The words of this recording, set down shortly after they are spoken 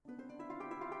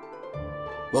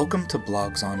Welcome to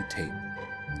Blogs on Tape.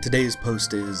 Today's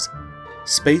post is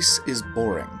Space is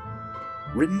Boring,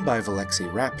 written by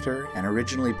Valexi Raptor and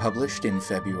originally published in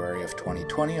February of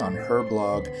 2020 on her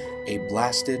blog, A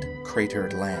Blasted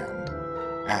Cratered Land,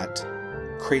 at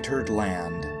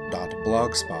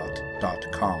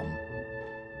crateredland.blogspot.com.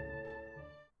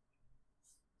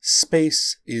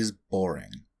 Space is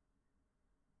boring.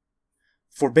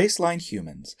 For baseline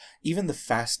humans, even the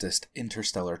fastest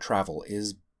interstellar travel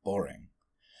is boring.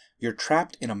 You're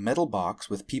trapped in a metal box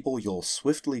with people you'll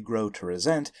swiftly grow to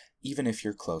resent, even if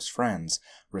you're close friends,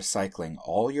 recycling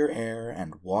all your air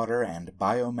and water and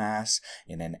biomass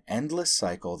in an endless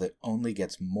cycle that only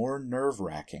gets more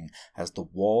nerve-wracking as the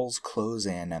walls close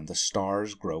in and the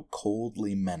stars grow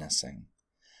coldly menacing.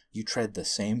 You tread the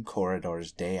same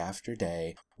corridors day after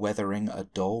day, weathering a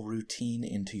dull routine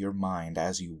into your mind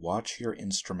as you watch your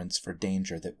instruments for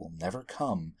danger that will never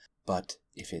come, but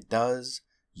if it does,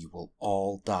 you will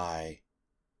all die,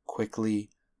 quickly,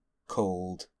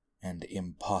 cold, and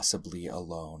impossibly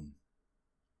alone.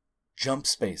 Jump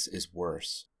space is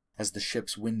worse, as the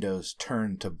ship's windows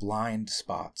turn to blind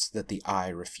spots that the eye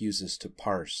refuses to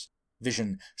parse.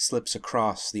 Vision slips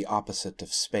across the opposite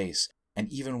of space, and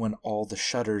even when all the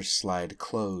shutters slide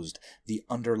closed, the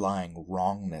underlying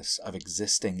wrongness of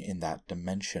existing in that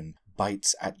dimension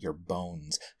bites at your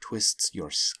bones, twists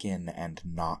your skin, and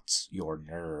knots your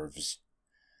nerves.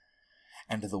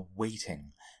 And the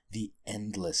waiting, the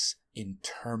endless,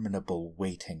 interminable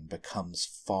waiting becomes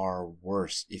far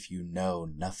worse if you know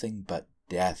nothing but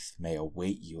death may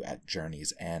await you at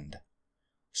journey's end.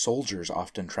 Soldiers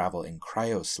often travel in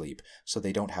cryosleep so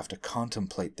they don't have to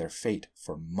contemplate their fate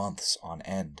for months on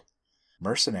end.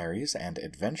 Mercenaries and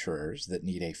adventurers that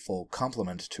need a full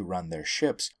complement to run their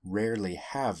ships rarely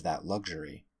have that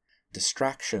luxury.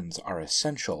 Distractions are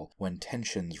essential when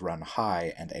tensions run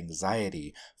high and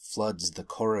anxiety floods the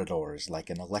corridors like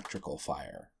an electrical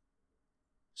fire.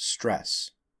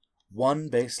 Stress. One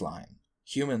baseline.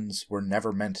 Humans were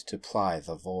never meant to ply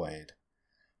the void.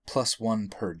 +1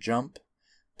 per jump.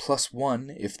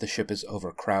 +1 if the ship is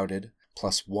overcrowded.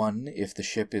 +1 if the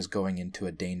ship is going into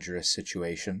a dangerous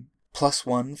situation.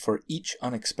 +1 for each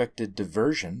unexpected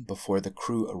diversion before the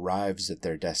crew arrives at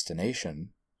their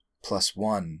destination.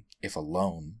 +1 if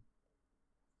alone.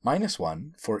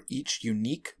 -1 for each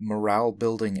unique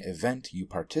morale-building event you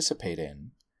participate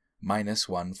in.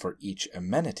 -1 for each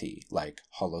amenity, like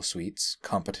holosuites,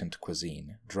 competent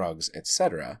cuisine, drugs,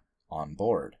 etc., on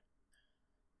board.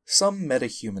 Some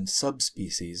metahuman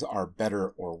subspecies are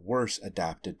better or worse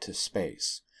adapted to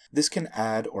space. This can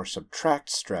add or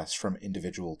subtract stress from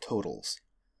individual totals.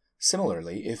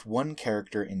 Similarly, if one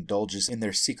character indulges in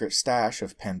their secret stash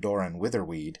of Pandoran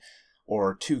witherweed,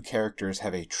 or two characters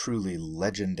have a truly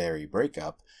legendary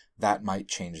breakup, that might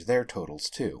change their totals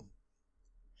too.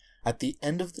 At the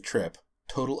end of the trip,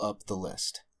 total up the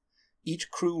list.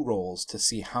 Each crew rolls to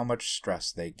see how much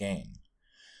stress they gain.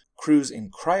 Crews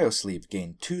in cryosleep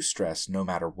gain 2 stress no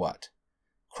matter what.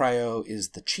 Cryo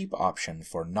is the cheap option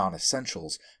for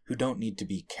non-essentials who don't need to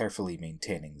be carefully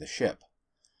maintaining the ship.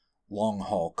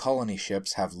 Long-haul colony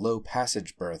ships have low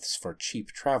passage berths for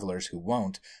cheap travelers who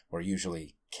won't, or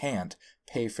usually can't,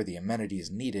 pay for the amenities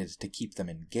needed to keep them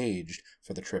engaged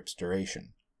for the trip's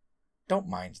duration. Don't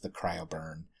mind the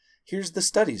cryoburn. Here's the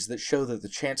studies that show that the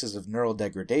chances of neural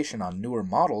degradation on newer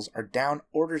models are down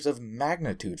orders of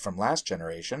magnitude from last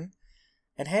generation.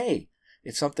 And hey,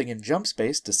 if something in jump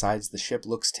space decides the ship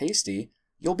looks tasty,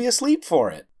 you'll be asleep for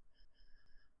it.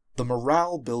 The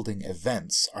morale-building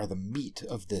events are the meat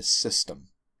of this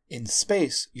system. In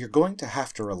space, you're going to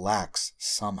have to relax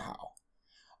somehow.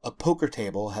 A poker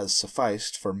table has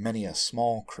sufficed for many a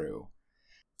small crew.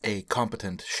 A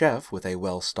competent chef with a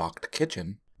well-stocked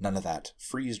kitchen, none of that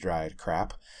freeze-dried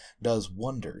crap, does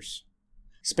wonders.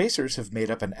 Spacers have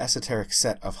made up an esoteric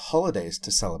set of holidays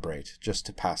to celebrate just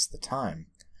to pass the time.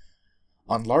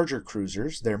 On larger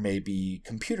cruisers, there may be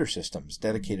computer systems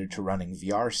dedicated to running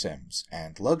VR sims,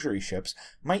 and luxury ships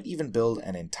might even build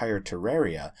an entire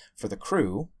terraria for the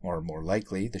crew, or more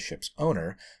likely the ship's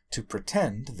owner, to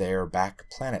pretend they're back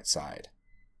planetside.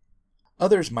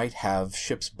 Others might have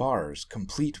ship's bars,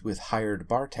 complete with hired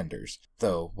bartenders,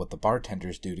 though what the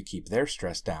bartenders do to keep their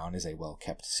stress down is a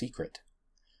well-kept secret.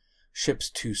 Ships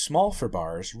too small for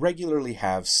bars regularly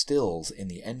have stills in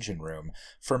the engine room,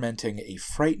 fermenting a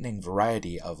frightening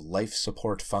variety of life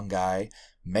support fungi,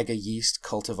 mega yeast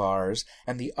cultivars,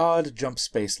 and the odd jump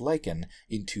space lichen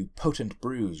into potent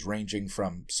brews ranging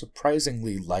from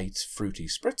surprisingly light, fruity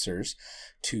spritzers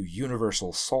to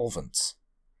universal solvents.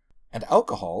 And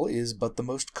alcohol is but the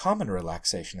most common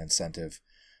relaxation incentive.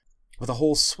 with a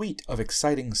whole suite of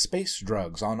exciting space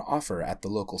drugs on offer at the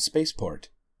local spaceport.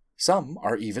 Some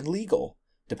are even legal,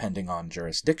 depending on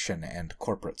jurisdiction and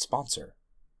corporate sponsor.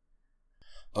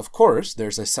 Of course,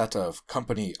 there's a set of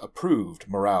company-approved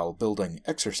morale-building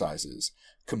exercises,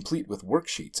 complete with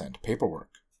worksheets and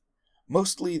paperwork.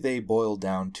 Mostly they boil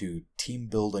down to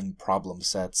team-building problem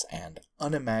sets and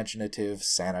unimaginative,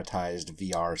 sanitized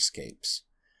VR-scapes.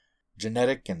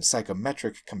 Genetic and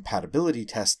psychometric compatibility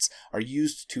tests are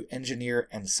used to engineer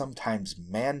and sometimes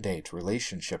mandate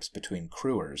relationships between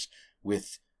crewers,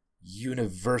 with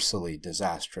universally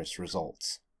disastrous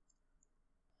results.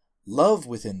 Love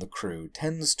within the crew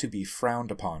tends to be frowned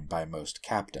upon by most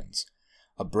captains.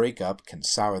 A breakup can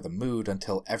sour the mood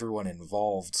until everyone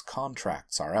involved's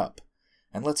contracts are up.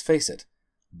 And let's face it,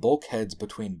 bulkheads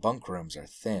between bunk rooms are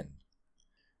thin.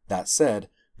 That said,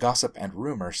 gossip and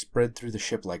rumor spread through the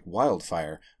ship like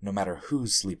wildfire, no matter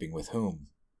who's sleeping with whom.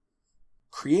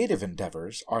 Creative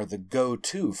endeavors are the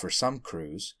go-to for some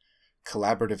crews.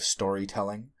 Collaborative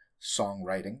storytelling,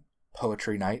 songwriting,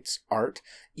 poetry nights, art,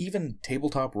 even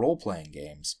tabletop role-playing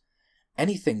games.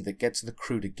 Anything that gets the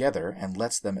crew together and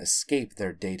lets them escape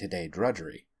their day-to-day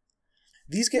drudgery.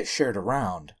 These get shared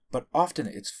around, but often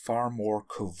it's far more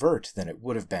covert than it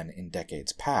would have been in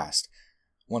decades past.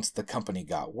 Once the company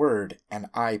got word, an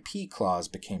IP clause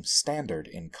became standard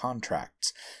in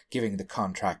contracts, giving the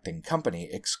contracting company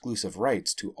exclusive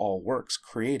rights to all works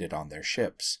created on their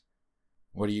ships.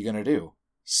 What are you going to do?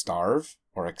 Starve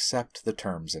or accept the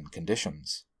terms and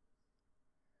conditions?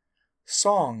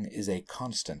 Song is a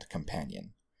constant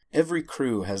companion. Every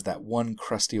crew has that one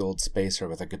crusty old spacer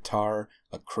with a guitar,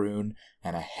 a croon,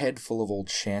 and a head full of old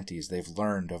shanties they've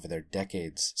learned over their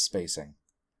decades spacing.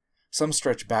 Some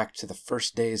stretch back to the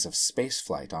first days of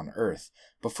spaceflight on Earth,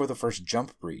 before the first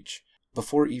jump breach,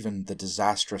 before even the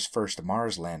disastrous first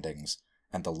Mars landings,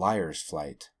 and the Liar's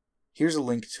Flight. Here's a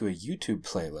link to a YouTube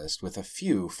playlist with a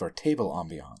few for table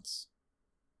ambiance.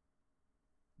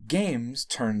 Games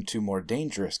turn to more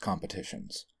dangerous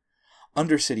competitions.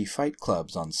 Undercity fight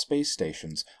clubs on space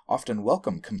stations often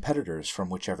welcome competitors from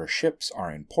whichever ships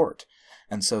are in port,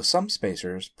 and so some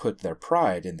spacers put their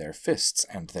pride in their fists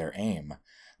and their aim,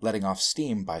 letting off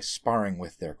steam by sparring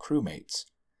with their crewmates.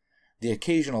 The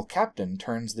occasional captain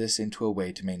turns this into a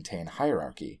way to maintain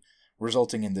hierarchy,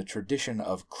 resulting in the tradition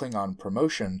of Klingon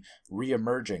promotion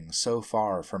re-emerging so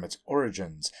far from its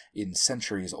origins in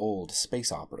centuries-old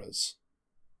space operas.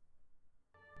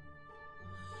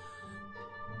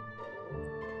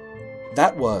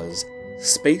 That was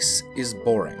Space is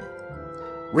Boring,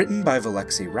 written by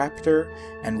Valexi Raptor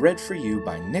and read for you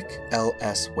by Nick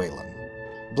L.S. Whalen.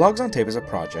 Blogs on Tape is a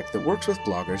project that works with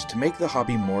bloggers to make the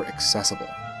hobby more accessible.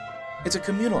 It's a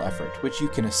communal effort, which you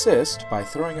can assist by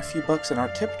throwing a few bucks in our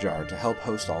tip jar to help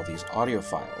host all these audio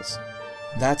files.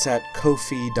 That's at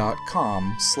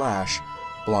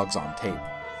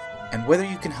ko-fi.com/blogsontape. And whether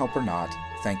you can help or not,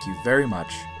 thank you very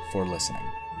much for listening.